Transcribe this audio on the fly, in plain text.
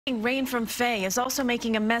Rain from Fay is also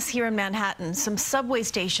making a mess here in Manhattan. Some subway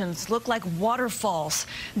stations look like waterfalls.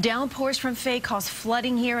 Downpours from Fay cause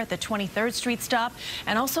flooding here at the 23rd Street stop.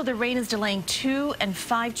 And also the rain is delaying 2 and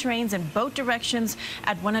 5 trains in both directions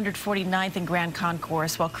at 149th and Grand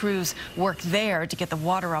Concourse while crews work there to get the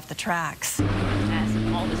water off the tracks. As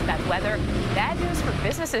all this bad weather, bad news for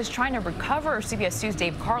businesses trying to recover. CBS 2's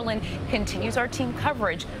Dave Carlin continues our team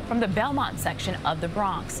coverage from the Belmont section of the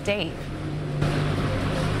Bronx. Dave.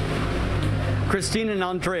 Christine and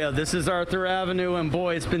Andrea, this is Arthur Avenue, and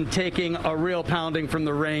boy, it's been taking a real pounding from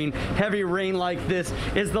the rain. Heavy rain like this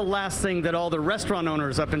is the last thing that all the restaurant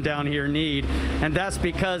owners up and down here need, and that's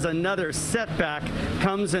because another setback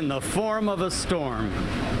comes in the form of a storm.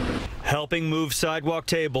 Helping move sidewalk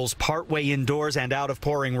tables partway indoors and out of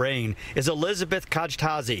pouring rain is Elizabeth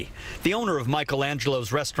Kajtazi, the owner of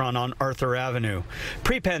Michelangelo's restaurant on Arthur Avenue.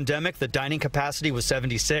 Pre-pandemic, the dining capacity was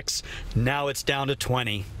 76. Now it's down to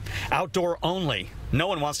 20. Outdoor only. No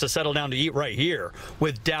one wants to settle down to eat right here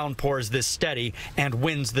with downpours this steady and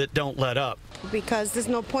winds that don't let up. Because there's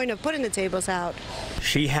no point of putting the tables out.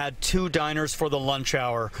 She had 2 diners for the lunch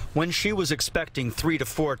hour when she was expecting 3 to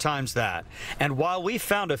 4 times that. And while we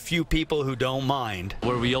found a few people who don't mind,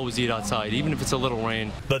 where we always eat outside, even if it's a little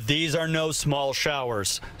rain. But these are no small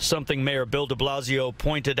showers, something Mayor Bill de Blasio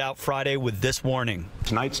pointed out Friday with this warning.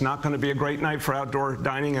 Tonight's not going to be a great night for outdoor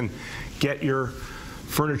dining, and get your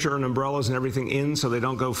furniture and umbrellas and everything in so they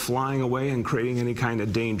don't go flying away and creating any kind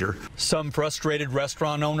of danger. Some frustrated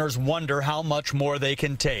restaurant owners wonder how much more they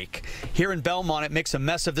can take. Here in Belmont, it makes a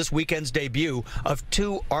mess of this weekend's debut of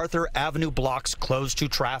 2 Arthur Avenue blocks closed to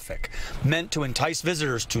traffic, meant to entice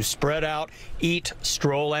visitors to spread out, eat,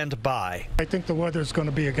 stroll, and buy. I think the weather's going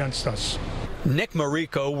to be against us. Nick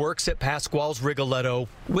Marico works at Pasquale's Rigoletto,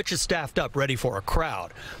 which is staffed up ready for a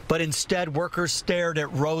crowd. But instead, workers stared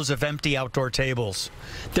at rows of empty outdoor tables.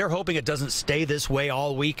 They're hoping it doesn't stay this way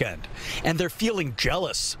all weekend. And they're feeling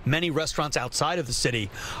jealous. Many restaurants outside of the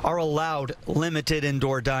city are allowed limited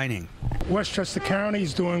indoor dining. Westchester County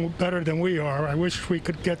is doing better than we are. I wish we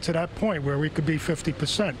could get to that point where we could be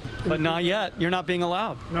 50%. But not yet. You're not being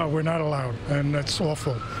allowed. No, we're not allowed, and that's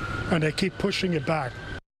awful. And they keep pushing it back.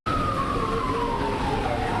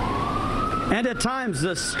 And at times,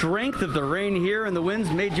 the strength of the rain here and the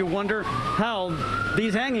winds made you wonder how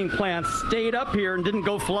these hanging plants stayed up here and didn't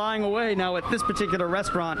go flying away. Now, at this particular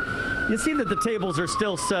restaurant, you see that the tables are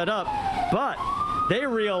still set up, but they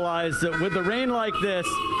realize that with the rain like this,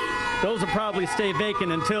 those will probably stay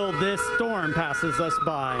vacant until this storm passes us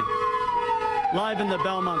by. Live in the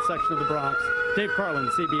Belmont section of the Bronx, Dave Carlin,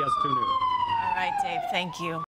 CBS 2 News. All right, Dave, thank you.